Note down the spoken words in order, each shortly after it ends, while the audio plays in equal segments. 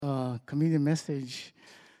communion message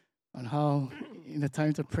on how, in the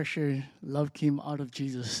times of pressure, love came out of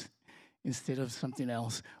Jesus instead of something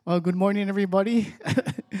else. Well, good morning, everybody.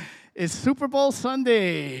 It's Super Bowl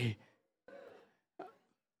Sunday.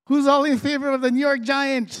 Who's all in favor of the New York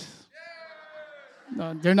Giants?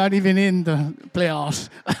 No, they're not even in the playoffs.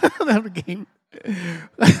 That game.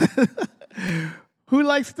 Who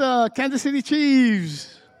likes the Kansas City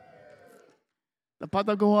Chiefs? The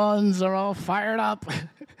Patagoans are all fired up.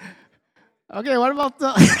 Okay, what about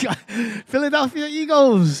the Philadelphia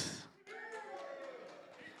Eagles?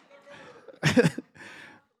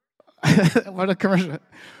 What a commercial.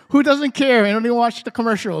 Who doesn't care and only watch the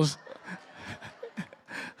commercials?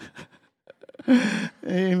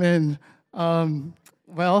 Amen.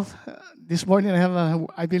 Well, this morning I have,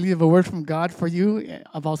 I believe, a word from God for you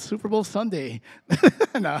about Super Bowl Sunday.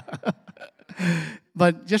 No.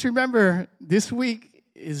 But just remember, this week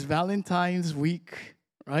is Valentine's week,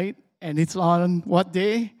 right? And it's on what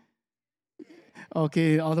day?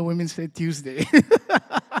 Okay, all the women said Tuesday.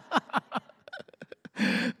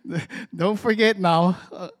 Don't forget now.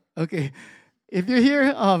 Okay, if you're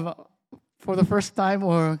here for the first time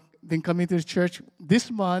or been coming to the church, this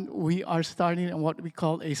month we are starting on what we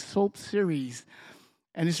call a SOAP series.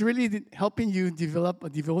 And it's really helping you develop a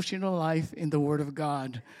devotional life in the Word of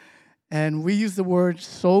God. And we use the word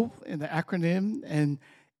SOAP in the acronym, and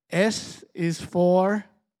S is for,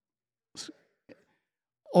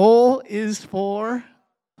 O is for,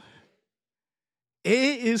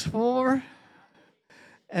 A is for,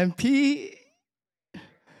 and P,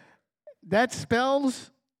 that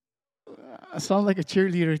spells, sounds like a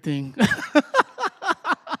cheerleader thing.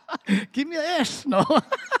 Give me an S, no.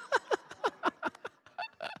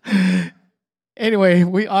 Anyway,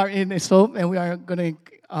 we are in a SOAP, and we are going to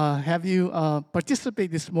have you participate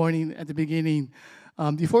this morning at the beginning.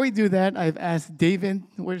 Before we do that, I've asked David.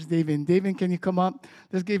 Where's David? David, can you come up?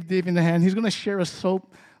 Let's give David a hand. He's going to share a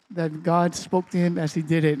SOAP that God spoke to him as he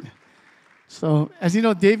did it. So, as you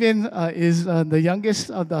know, David is the youngest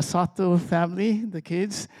of the Sato family, the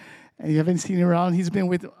kids. And you haven't seen him around. He's been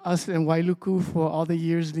with us in Wailuku for all the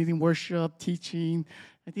years, leading worship, teaching.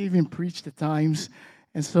 I think he even preached at times.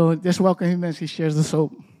 And so just welcome him as he shares the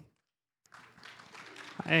SOAP.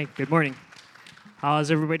 Hey, good morning. How's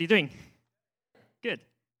everybody doing? Good.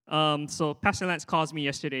 So Pastor Lance calls me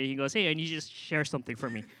yesterday. He goes, hey, I need you to share something for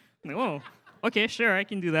me. I'm like, oh, okay, sure, I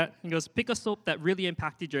can do that. He goes, pick a SOAP that really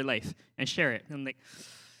impacted your life and share it. And I'm like,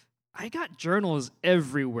 I got journals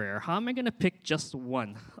everywhere. How am I going to pick just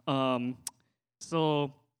one?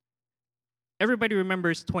 So everybody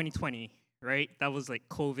remembers 2020, right? That was like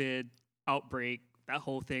COVID, outbreak, that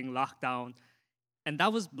whole thing, lockdown. And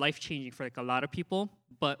that was life-changing for like a lot of people.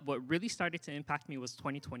 But what really started to impact me was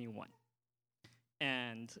 2021.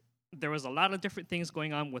 And there was a lot of different things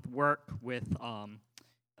going on with work, with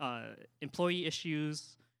employee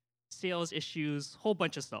issues, sales issues, whole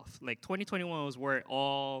bunch of stuff. Like 2021 was where it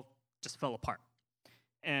all just fell apart.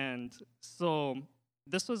 And so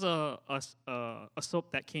this was a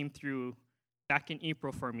SOAP that came through back in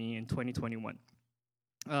April for me in 2021.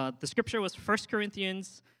 The scripture was 1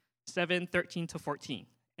 Corinthians 7:13-14.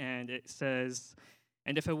 And it says,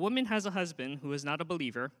 and if a woman has a husband who is not a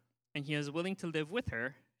believer, and he is willing to live with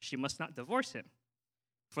her, she must not divorce him.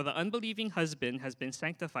 For the unbelieving husband has been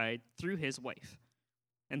sanctified through his wife,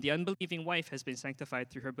 and the unbelieving wife has been sanctified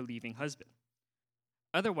through her believing husband.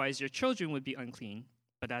 Otherwise, your children would be unclean,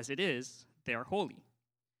 but as it is, they are holy.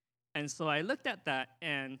 And so I looked at that,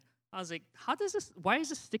 and I was like, why is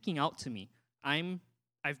this sticking out to me?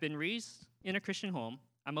 I've been raised in a Christian home.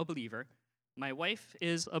 I'm a believer. My wife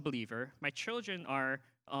is a believer. My children are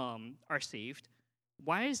saved.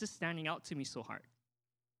 Why is this standing out to me so hard?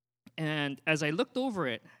 And as I looked over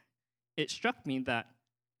it, it struck me that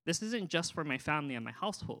this isn't just for my family and my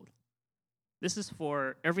household. This is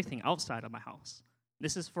for everything outside of my house.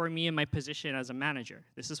 This is for me in my position as a manager.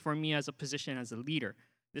 This is for me as a position as a leader.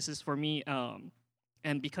 This is for me,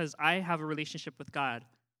 and because I have a relationship with God,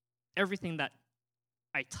 everything that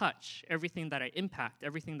I touch, everything that I impact,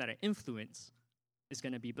 everything that I influence is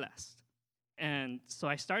going to be blessed. And so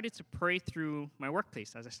I started to pray through my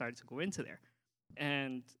workplace as I started to go into there.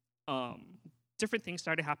 And different things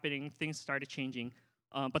started happening, things started changing.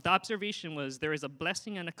 But the observation was there is a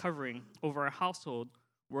blessing and a covering over a household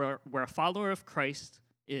where a follower of Christ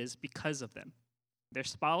is because of them. Their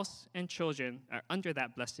spouse and children are under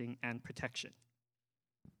that blessing and protection.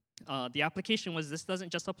 The application was this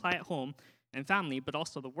doesn't just apply at home and family, but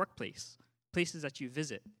also the workplace, places that you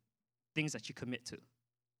visit, things that you commit to.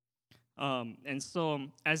 And so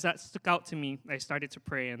as that stuck out to me, I started to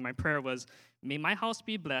pray, and my prayer was, may my house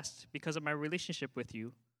be blessed because of my relationship with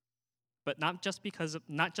you, but not just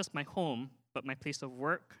my home, but my place of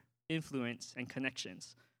work, influence, and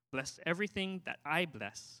connections. Bless everything that I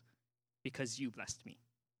bless because you blessed me.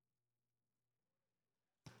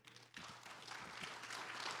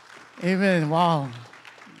 Amen. Wow.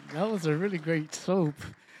 That was a really great soap.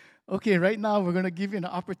 Okay, right now we're going to give you an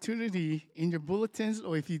opportunity in your bulletins,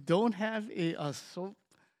 or if you don't have a soap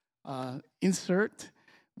insert,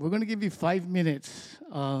 we're going to give you 5 minutes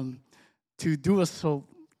to do a soap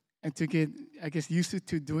and to get, I guess, used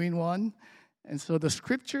to doing one. And so the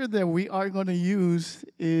scripture that we are going to use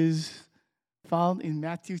is found in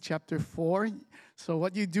Matthew chapter 4. So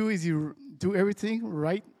what you do is you do everything,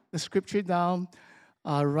 write the scripture down,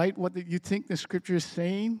 write what you think the scripture is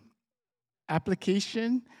saying.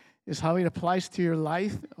 Application is how it applies to your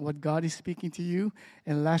life, what God is speaking to you.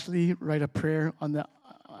 And lastly, write a prayer on that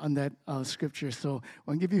scripture. So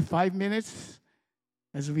I'll give you 5 minutes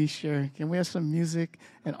as we share. Can we have some music?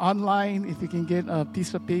 And online, if you can get a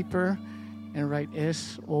piece of paper and write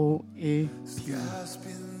SOAP. Sky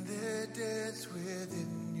spin their dance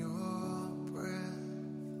within your breath,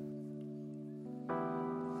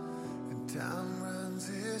 and time runs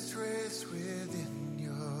its race within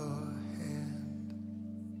your hand.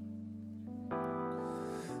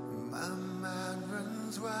 My mind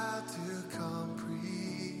runs wild to comprehend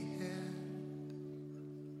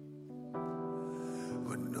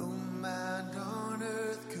what no mind on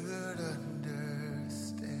earth could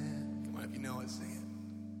understand. Come on, if you know it, sing it.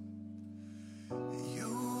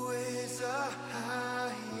 Your ways are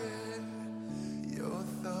higher, your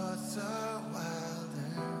thoughts are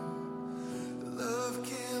wilder. Love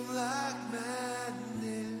came like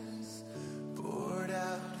madness, poured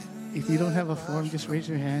out in If you don't have a form, just raise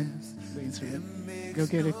your hand. The insert. Go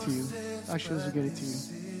get it to you. Ushers will get it to you.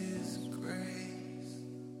 His grace.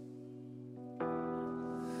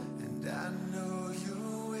 And I know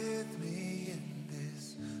you're with me in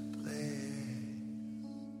this place,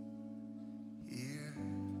 here,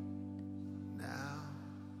 now.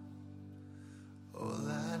 All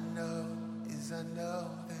I know is I know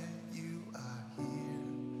that you are here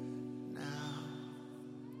now.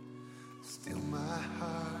 Still my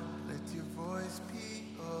heart, let your voice be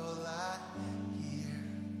all I hear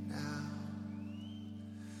now.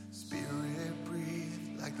 Spirit,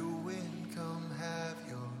 breathe like the wind, come have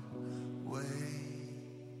your way.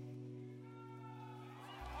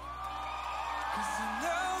 'Cause I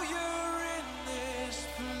know you're in this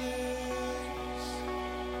place.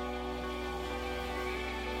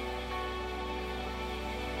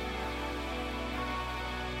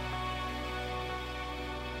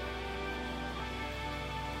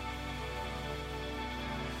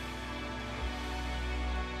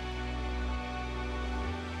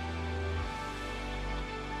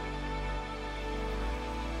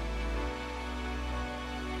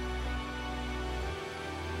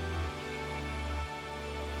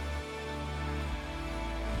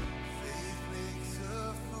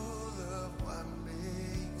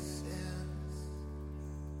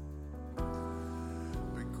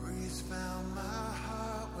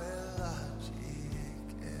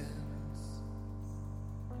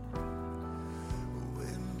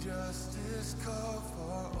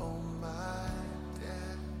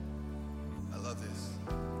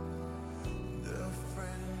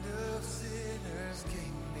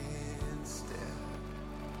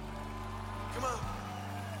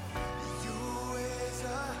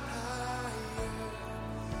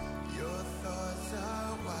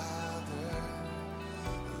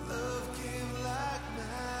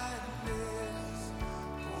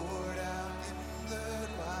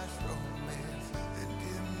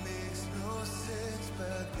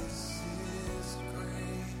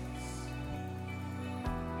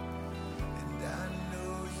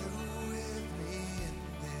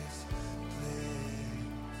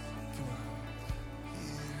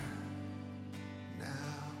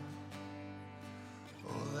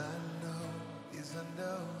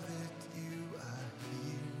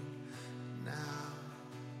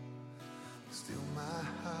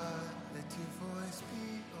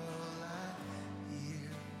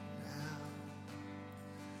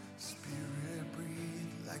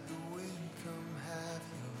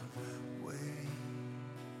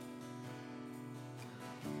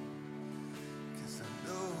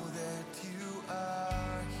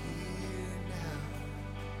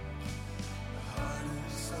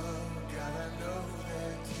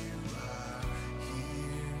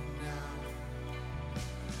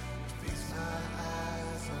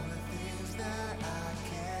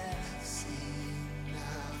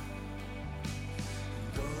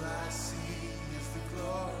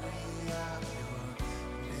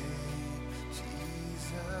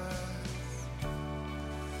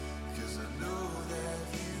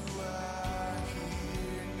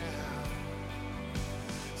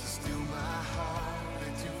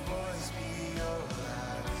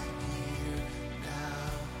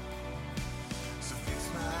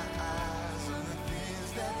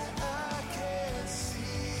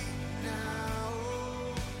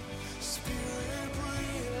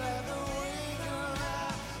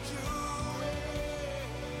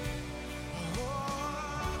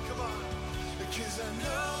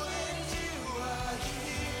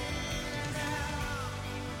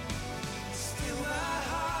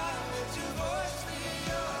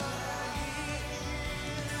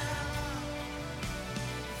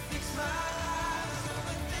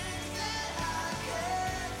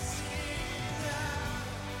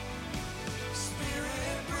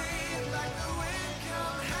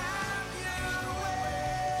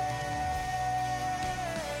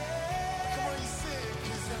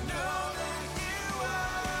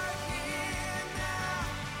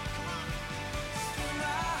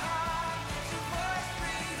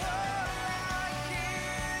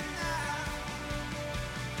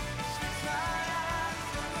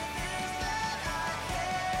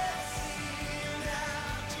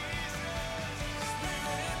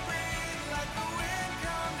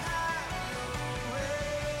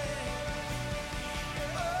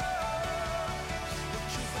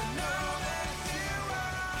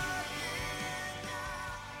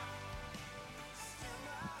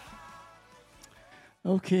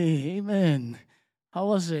 Okay, amen. How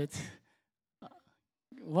was it?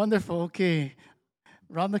 Wonderful. Okay.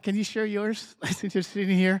 Rhonda, can you share yours since you're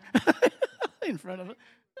sitting here in front of it?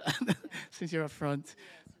 Since you're up front.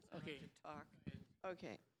 Okay. Talk.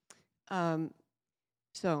 Okay.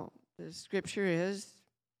 So the scripture is,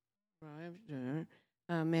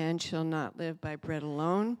 a man shall not live by bread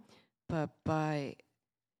alone, but by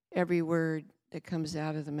every word that comes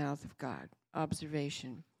out of the mouth of God.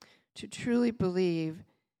 Observation. To truly believe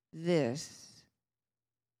this,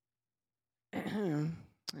 I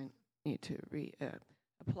need to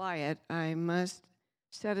apply it, I must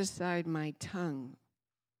set aside my tongue.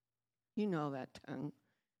 You know that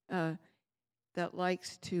tongue. That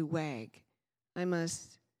likes to wag. I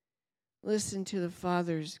must listen to the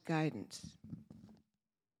Father's guidance.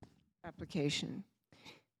 Application.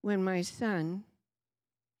 When my son,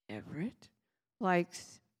 Everett,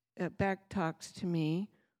 back talks to me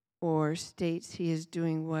or states he is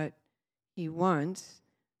doing what he wants,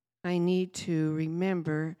 I need to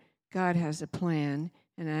remember God has a plan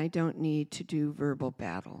and I don't need to do verbal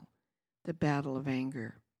battle, the battle of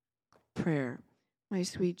anger. Prayer. My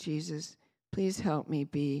sweet Jesus, please help me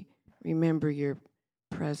remember your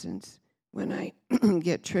presence. When I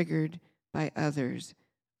get triggered by others,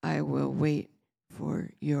 I will wait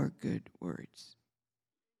for your good words.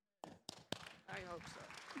 I hope so.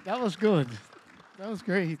 That was good. That was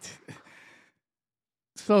great.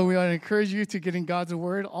 So we want to encourage you to get in God's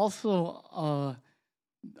Word. Also,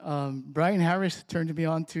 Brian Harris turned me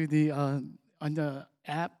on to on the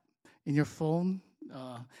app in your phone.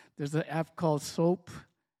 There's an app called SOAP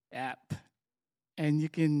app, and you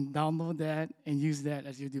can download that and use that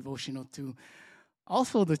as your devotional too.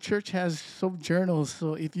 Also, the church has SOAP journals,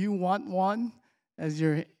 so if you want one as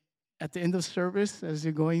you're at the end of service, as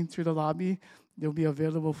you're going through the lobby, they'll be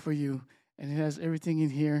available for you, and it has everything in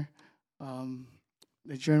here.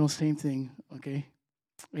 The journal, same thing, okay?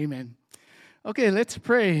 Amen. Okay, let's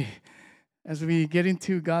pray as we get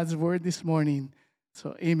into God's Word this morning.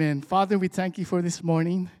 So, amen. Father, we thank you for this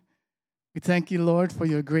morning. We thank you, Lord, for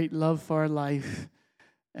your great love for our life.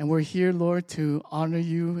 And we're here, Lord, to honor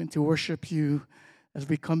you and to worship you as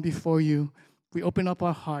we come before you. We open up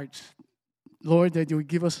our hearts, Lord, that you would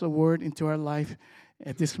give us a word into our life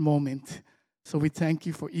at this moment. So we thank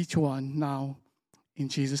you for each one now. In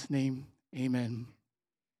Jesus' name, amen.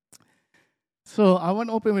 So I want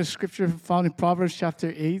to open with a scripture found in Proverbs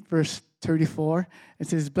chapter 8, verse 34. It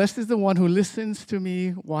says, "Blessed is the one who listens to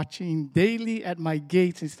me, watching daily at my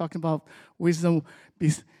gates." He's talking about wisdom,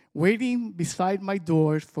 waiting beside my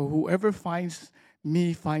doors, for whoever finds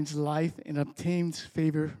me finds life and obtains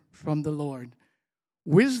favor from the Lord.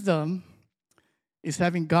 Wisdom is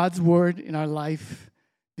having God's word in our life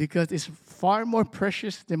because it's far more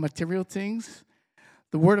precious than material things.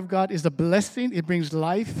 The word of God is a blessing. It brings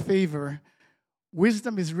life, favor.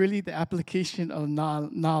 Wisdom is really the application of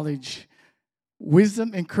knowledge.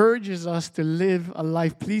 Wisdom encourages us to live a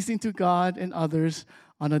life pleasing to God and others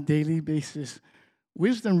on a daily basis.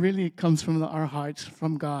 Wisdom really comes from our hearts,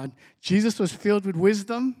 from God. Jesus was filled with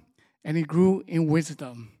wisdom, and he grew in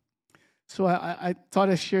wisdom. So I thought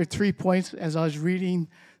I'd share 3 points as I was reading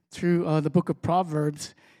through the book of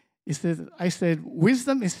Proverbs. I said,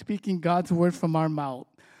 wisdom is speaking God's word from our mouth.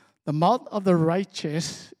 The mouth of the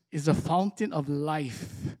righteous is a fountain of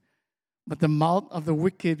life, but the mouth of the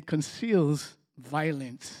wicked conceals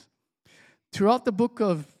violence. Throughout the book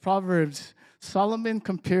of Proverbs, Solomon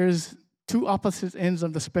compares two opposite ends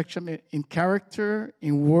of the spectrum in character,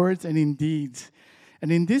 in words, and in deeds.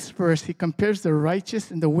 And in this verse, he compares the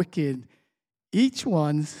righteous and the wicked. Each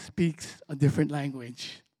one speaks a different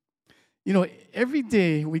language. You know, every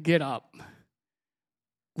day we get up,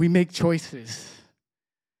 we make choices.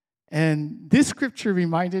 And this scripture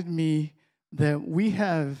reminded me that we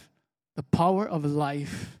have the power of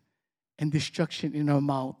life and destruction in our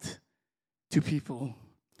mouth to people.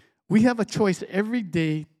 We have a choice every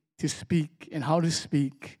day to speak and how to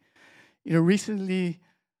speak. You know, recently,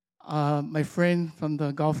 my friend from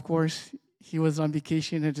the golf course, he was on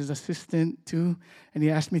vacation as his assistant too, and he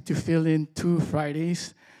asked me to fill in 2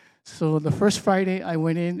 Fridays. So the first Friday I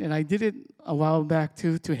went in, and I did it a while back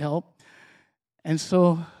too to help. And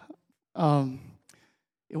so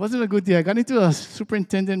it wasn't a good day. I got into a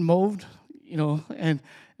superintendent mode, you know, and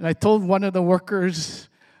I told one of the workers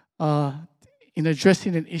in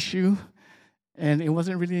addressing an issue, and it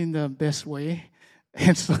wasn't really in the best way.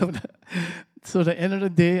 And so the end of the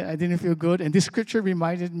day, I didn't feel good. And this scripture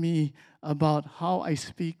reminded me about how I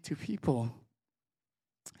speak to people.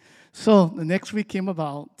 So the next week came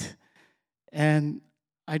about, and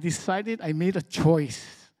I made a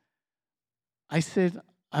choice. I said,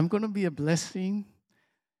 I'm going to be a blessing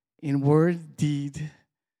in word, deed,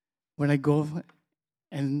 when I go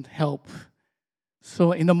and help.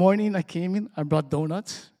 So in the morning, I came in, I brought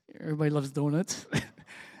donuts. Everybody loves donuts.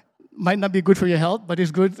 Might not be good for your health, but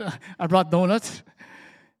it's good. I brought donuts.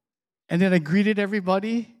 And then I greeted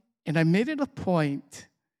everybody, and I made it a point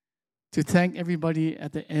to thank everybody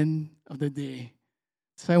at the end of the day.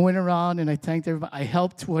 So I went around and I thanked everybody. I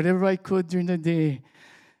helped whatever I could during the day.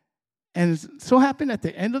 And it so happened at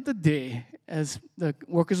the end of the day, as the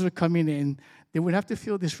workers were coming in, they would have to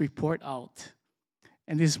fill this report out.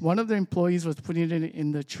 And one of the employees was putting it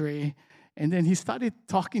in the tray, and then he started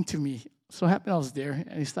talking to me. So happened I was there,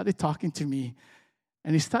 and he started talking to me,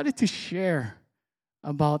 and he started to share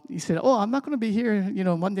about, he said, oh, I'm not going to be here,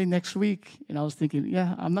 Monday next week. And I was thinking,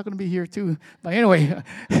 yeah, I'm not going to be here too. But anyway,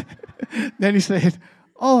 then he said,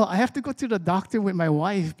 oh, I have to go to the doctor with my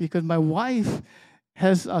wife because my wife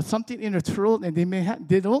has something in her throat, and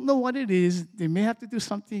they don't know what it is. They may have to do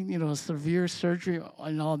something, severe surgery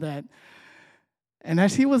and all that. And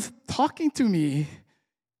as he was talking to me,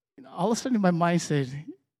 all of a sudden my mind said,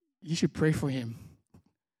 you should pray for him.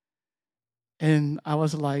 And I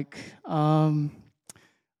was like,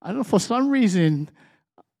 I don't know, for some reason,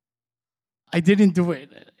 I didn't do it.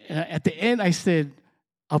 And at the end, I said,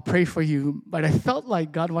 I'll pray for you. But I felt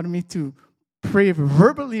like God wanted me to pray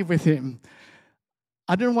verbally with him.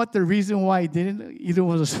 I don't know what the reason why I didn't. Either it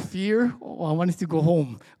was fear or I wanted to go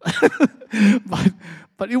home.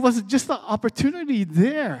 but it was just an opportunity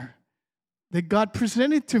there that God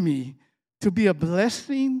presented to me to be a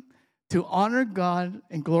blessing, to honor God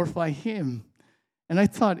and glorify him. And I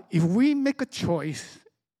thought, if we make a choice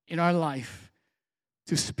in our life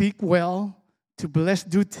to speak well, to bless,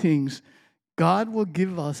 do things, God will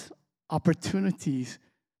give us opportunities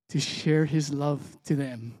to share his love to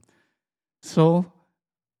them. So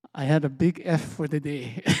I had a big F for the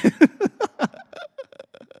day.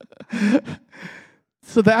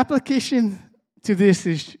 So the application to this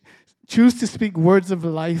is choose to speak words of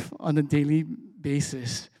life on a daily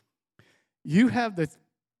basis. You have the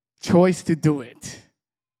choice to do it.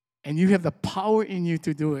 And you have the power in you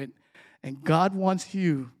to do it. And God wants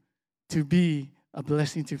you to be a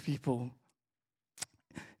blessing to people.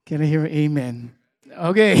 Can I hear an amen?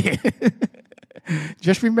 Okay.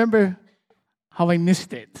 Just remember how I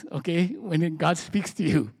missed it, okay, when God speaks to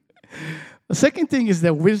you. The second thing is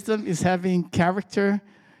that wisdom is having character.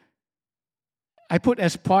 I put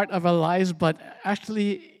as part of our lives, but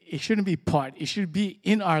actually it shouldn't be part. It should be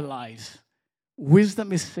in our lives.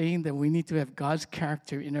 Wisdom is saying that we need to have God's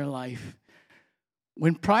character in our life.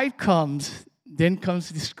 When pride comes, then comes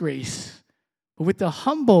disgrace. But with the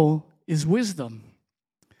humble is wisdom.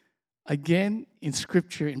 Again, in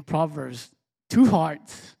Scripture, in Proverbs, 2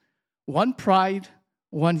 hearts, one pride,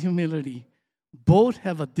 one humility. Both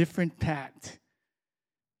have a different path.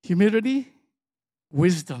 Humility,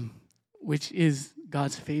 wisdom, which is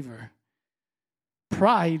God's favor.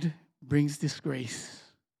 Pride brings disgrace.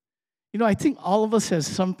 I think all of us has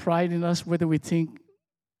some pride in us, whether we think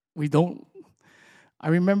we don't. I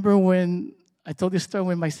remember when I told this story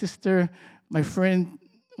when my friend,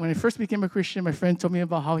 when I first became a Christian, my friend told me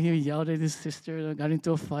about how he yelled at his sister, got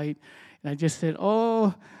into a fight, and I just said,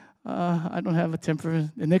 I don't have a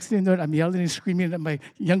temper. The next thing you know, I'm yelling and screaming at my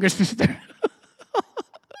younger sister.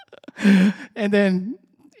 And then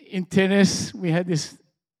in tennis, we had this,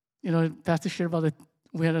 Pastor shared about it.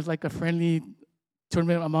 We had like a friendly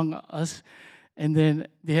tournament among us, and then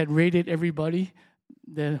they had rated everybody,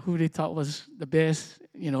 who they thought was the best,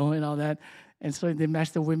 and all that. And so they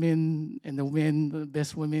matched the women and the men, the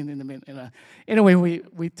best women and the men. And, anyway,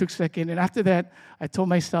 we took second. And after that, I told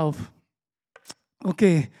myself,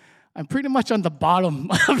 okay, I'm pretty much on the bottom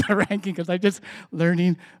of the ranking because I'm just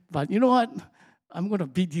learning. But you know what? I'm going to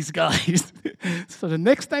beat these guys. So the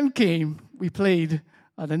next time came, we played.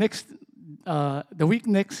 The next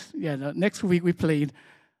week we played.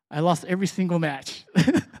 I lost every single match.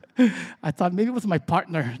 I thought maybe it was my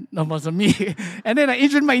partner. No, it wasn't me. And then I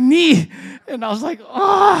injured my knee. And I was like,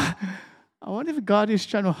 I wonder if God is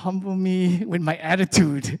trying to humble me with my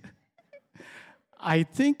attitude. I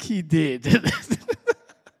think he did.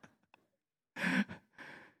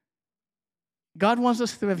 God wants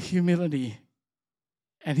us to have humility.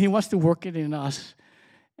 And he wants to work it in us.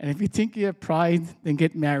 And if you think you have pride, then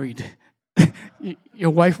get married.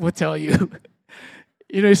 Your wife will tell you.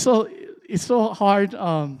 It's so hard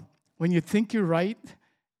when you think you're right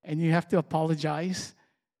and you have to apologize.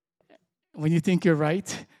 When you think you're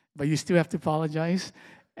right, but you still have to apologize.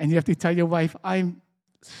 And you have to tell your wife, I'm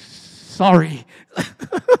sorry.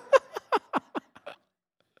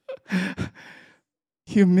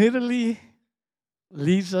 Humility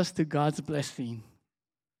leads us to God's blessing.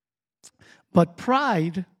 but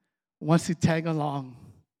pride wants to tag along.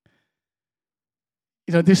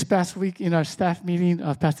 This past week in our staff meeting,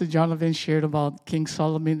 Pastor Jonathan shared about King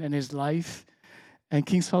Solomon and his life. And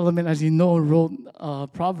King Solomon, as you know, wrote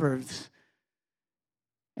Proverbs.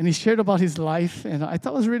 And he shared about his life, and I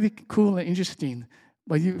thought it was really cool and interesting.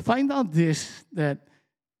 But you find out that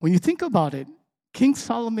when you think about it, King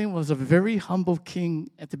Solomon was a very humble king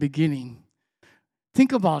at the beginning.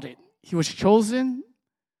 Think about it. He was chosen.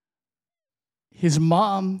 His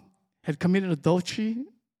mom had committed adultery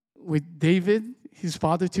with David, his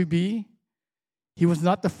father-to-be. He was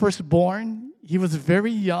not the firstborn. He was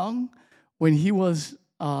very young when he was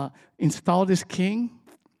installed as king.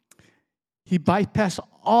 He bypassed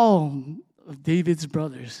all of David's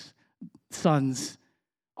sons,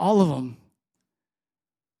 all of them.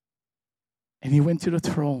 And he went to the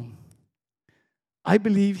throne. I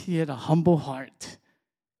believe he had a humble heart.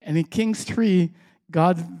 And in Kings 3,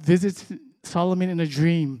 God visits Solomon in a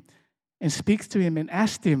dream and speaks to him and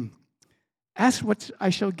asks him, "Ask what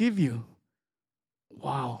I shall give you."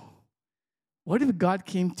 Wow. What if God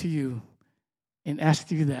came to you and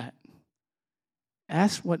asked you that?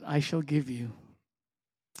 Ask what I shall give you.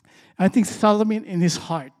 I think Solomon, in his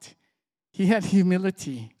heart, he had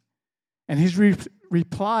humility. And his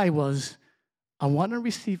reply was, "I want to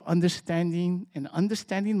receive understanding, an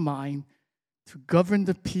understanding mind to govern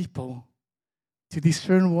the people, to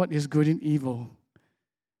discern what is good and evil."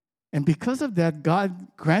 And because of that,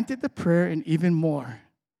 God granted the prayer and even more.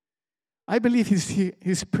 I believe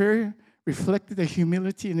his prayer reflected the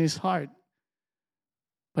humility in his heart.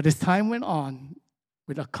 But as time went on,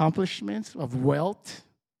 with accomplishments of wealth,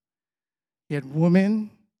 he had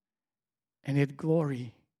women, and he had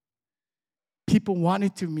glory. People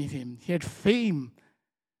wanted to meet him. He had fame.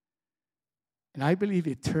 And I believe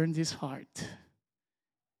it turned his heart.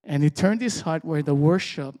 And it turned his heart where the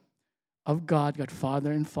worship of God got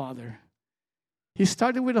farther and farther. He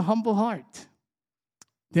started with a humble heart.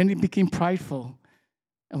 Then he became prideful.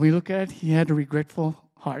 And we look at it, he had a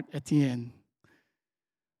regretful heart at the end.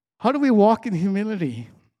 How do we walk in humility?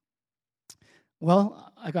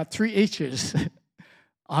 Well, I got 3 H's.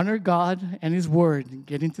 Honor God and His Word.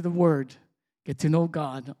 Get into the Word. Get to know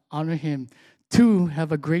God. Honor Him. 2,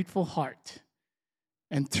 have a grateful heart.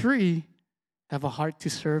 And 3, have a heart to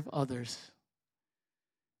serve others.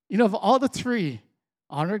 Of all the 3,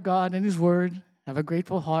 honor God and His Word, have a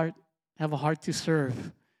grateful heart, have a heart to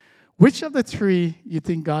serve. Which of the 3 you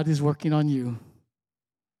think God is working on you?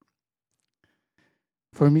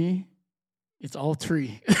 For me, it's all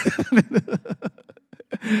 3.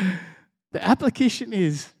 The application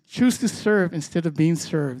is choose to serve instead of being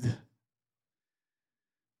served.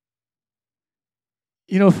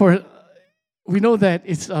 We know that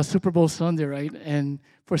it's Super Bowl Sunday, right? And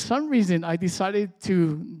for some reason, I decided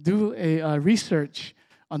to do a research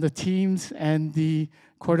on the teams and the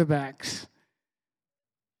quarterbacks.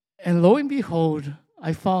 And lo and behold,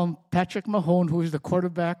 I found Patrick Mahomes, who is the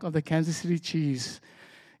quarterback of the Kansas City Chiefs.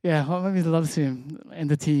 Yeah, how many loves him and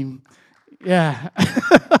the team? Yeah.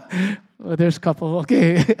 Well, there's a couple.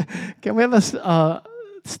 Okay. Can we have a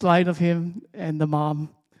slide of him and the mom?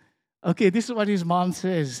 Okay, this is what his mom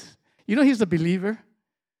says. He's a believer.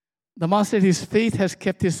 The mom said his faith has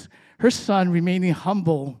kept her son remaining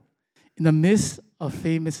humble in the midst of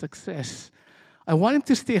fame and success. I want him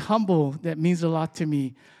to stay humble. That means a lot to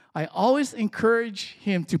me. I always encourage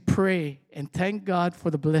him to pray and thank God for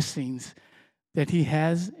the blessings that he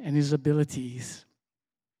has and his abilities.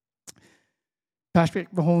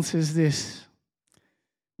 Patrick Mahomes says this: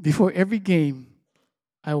 before every game,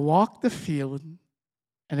 I walk the field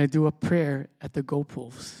and I do a prayer at the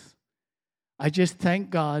goalpost. I just thank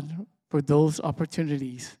God for those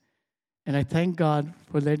opportunities, and I thank God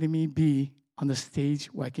for letting me be on the stage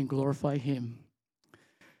where I can glorify Him.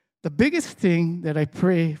 The biggest thing that I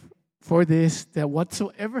pray for this, that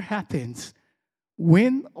whatsoever happens,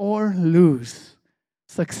 win or lose,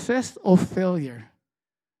 success or failure,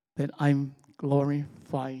 that I'm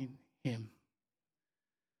glorifying Him.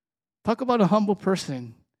 Talk about a humble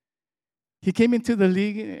person. He came into the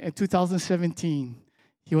league in 2017.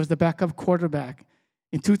 He was the backup quarterback.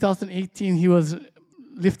 In 2018, he was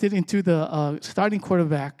lifted into the starting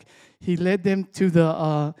quarterback. He led them to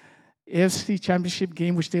the AFC Championship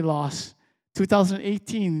game, which they lost.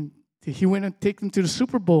 2018, he went and took them to the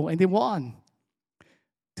Super Bowl, and they won.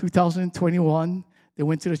 2021, they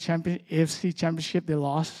went to the AFC Championship, they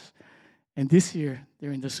lost. And this year,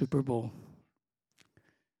 they're in the Super Bowl.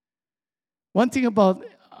 One thing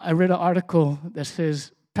I read an article that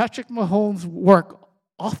says Patrick Mahomes' work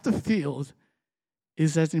off the field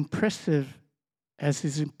is as impressive as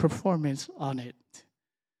his performance on it.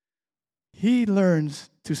 he learns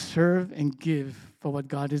to serve and give for what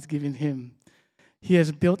God has given him. He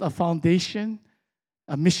has built a foundation,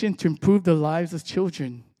 a mission to improve the lives of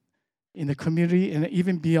children in the community and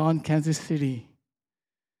even beyond Kansas City.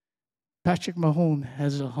 Patrick Mahone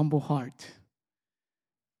has a humble heart.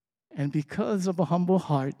 And because of a humble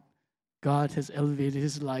heart, God has elevated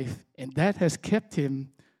his life, and that has kept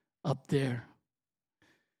him up there.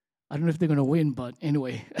 I don't know if they're going to win, but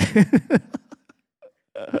anyway.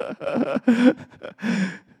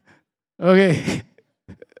 Okay.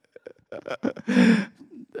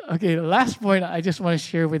 Okay, the last point I just want to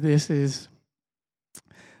share with this is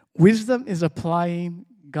wisdom is applying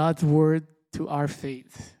God's word to our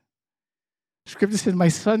faith. Scripture says, "My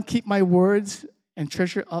son, keep my words and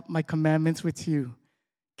treasure up my commandments with you.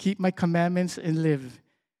 Keep my commandments and live.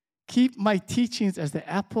 Keep my teachings as the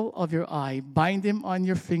apple of your eye. Bind them on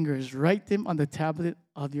your fingers. Write them on the tablet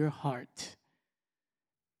of your heart."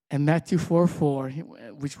 And Matthew 4:4,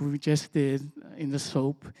 which we just did in the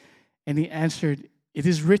soap, and he answered, "It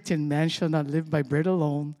is written, man shall not live by bread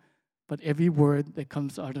alone, but every word that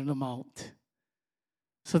comes out of the mouth."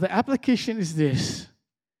 So the application is this: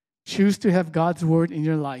 choose to have God's word in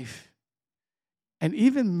your life and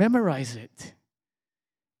even memorize it.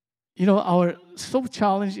 You know, our soap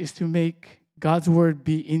challenge is to make God's word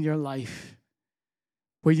be in your life,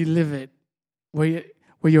 where you live it, where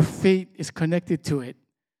your faith is connected to it.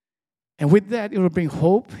 And with that, it will bring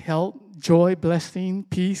hope, health, joy, blessing,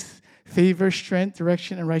 peace, favor, strength,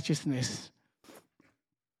 direction, and righteousness.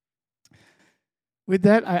 With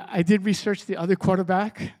that, I did research the other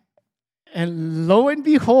quarterback, and lo and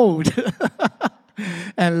behold,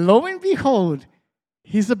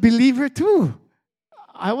 he's a believer too.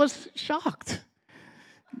 I was shocked.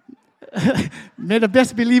 May the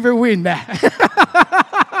best believer win.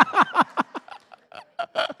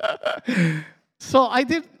 So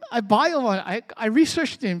I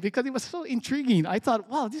researched him because it was so intriguing. I thought,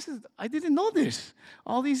 wow, I didn't know this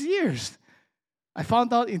all these years. I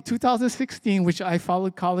found out in 2016, which I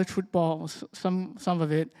followed college football, some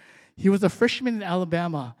of it. He was a freshman in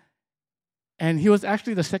Alabama, and he was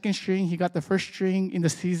actually the second string. He got the first string in the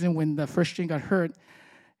season when the first string got hurt,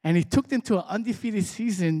 and he took them to an undefeated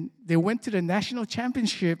season. They went to the national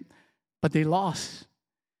championship, but they lost.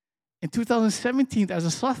 In 2017, as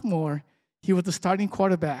a sophomore, he was the starting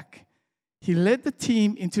quarterback. He led the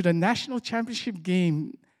team into the national championship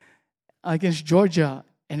game against Georgia,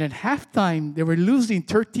 and at halftime, they were losing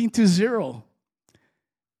 13-0.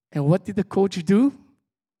 And what did the coach do?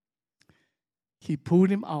 He pulled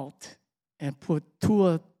him out and put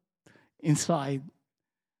Tua inside,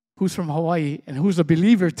 who's from Hawaii and who's a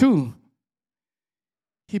believer too.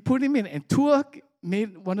 He put him in, and Tua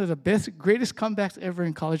made one of the greatest comebacks ever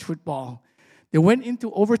in college football. They went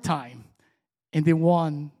into overtime, and they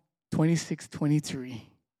won 26-23.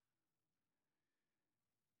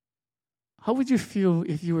 How would you feel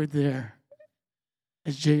if you were there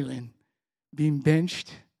as Jalen, being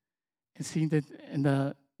benched and seeing that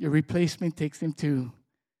your replacement takes him to?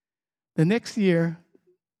 The next year,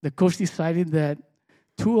 the coach decided that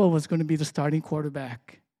Tua was going to be the starting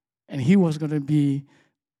quarterback, and he was going to be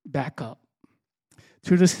backup.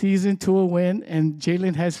 Through the season, Tua went, and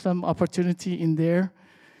Jalen had some opportunity in there.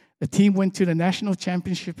 The team went to the national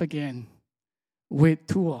championship again with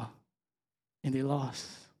Tua, and they lost.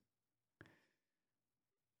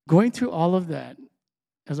 Going through all of that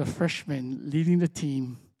as a freshman, leading the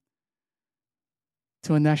team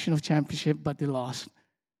to a national championship, but they lost.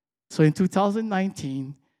 So in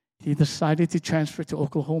 2019, he decided to transfer to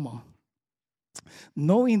Oklahoma,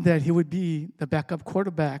 knowing that he would be the backup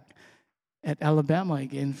quarterback at Alabama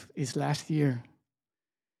again his last year.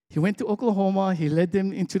 He went to Oklahoma. He led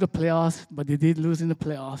them into the playoffs, but they did lose in the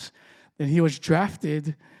playoffs. Then he was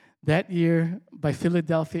drafted that year by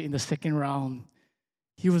Philadelphia in the second round.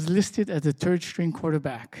 He was listed as the third string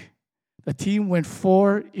quarterback. The team went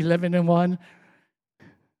 4-11-1.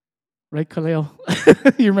 Right, Khalil?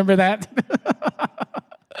 You remember that?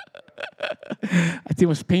 I think it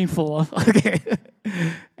was painful. Okay.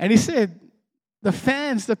 And he said, the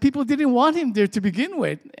fans, the people didn't want him there to begin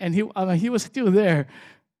with, and he was still there.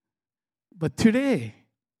 But today,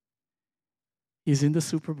 he's in the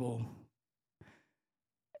Super Bowl.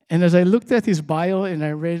 And as I looked at his bio and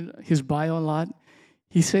I read his bio a lot,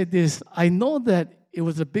 he said this: I know that it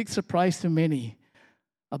was a big surprise to many,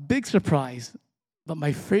 a big surprise, but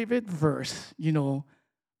my favorite verse,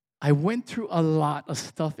 I went through a lot of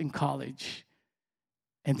stuff in college,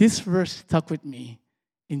 and this verse stuck with me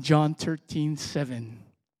in John 13:7.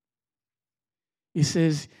 He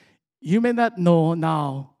says, you may not know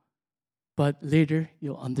now, but later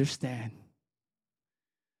you'll understand.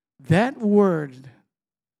 that word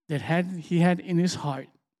that he had in his heart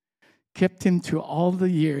kept him through all the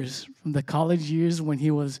years, from the college years when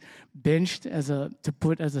he was benched as a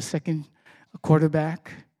second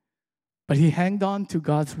quarterback. But he hanged on to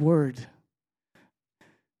God's word.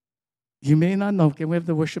 You may not know. Can we have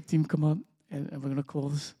the worship team come up? And we're going to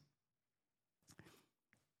close.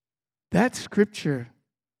 That scripture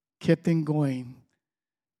kept him going.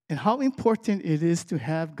 And how important it is to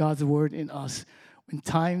have God's word in us when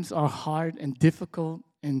times are hard and difficult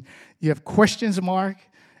and you have questions mark.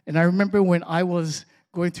 And I remember when I was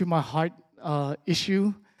going through my heart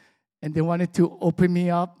issue and they wanted to open me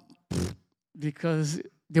up because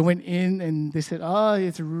they went in and they said, oh,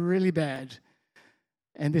 it's really bad.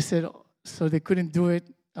 And they said, so they couldn't do it.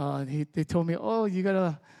 They told me, oh, you got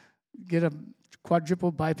to get a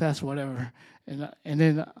quadruple bypass, whatever.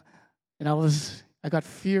 And I got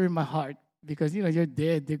fear in my heart because, you're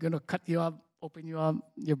dead. They're going to cut you up, open you up,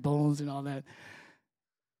 your bones and all that.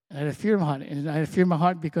 And I had a fear in my heart. And I had a fear in my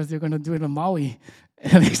heart because they're going to do it on Maui.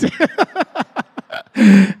 And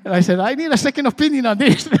I said, I need a second opinion on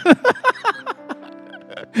this.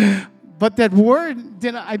 But that word,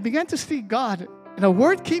 then I began to see God. And a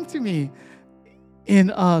word came to me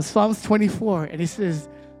in Psalms 24. And it says,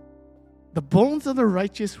 the bones of the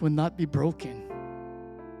righteous will not be broken.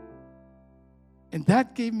 And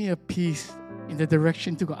that gave me a peace in the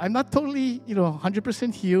direction to go. I'm not totally,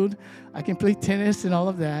 100% healed. I can play tennis and all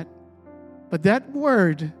of that. But that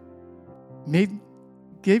word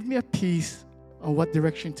gave me a peace on what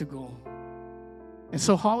direction to go. And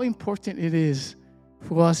so how important it is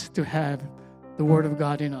for us to have the Word of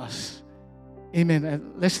God in us. Amen.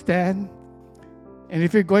 And let's stand. And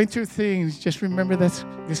if you're going through things, just remember this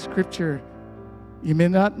scripture. You may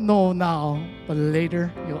not know now, but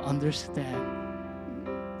later you'll understand.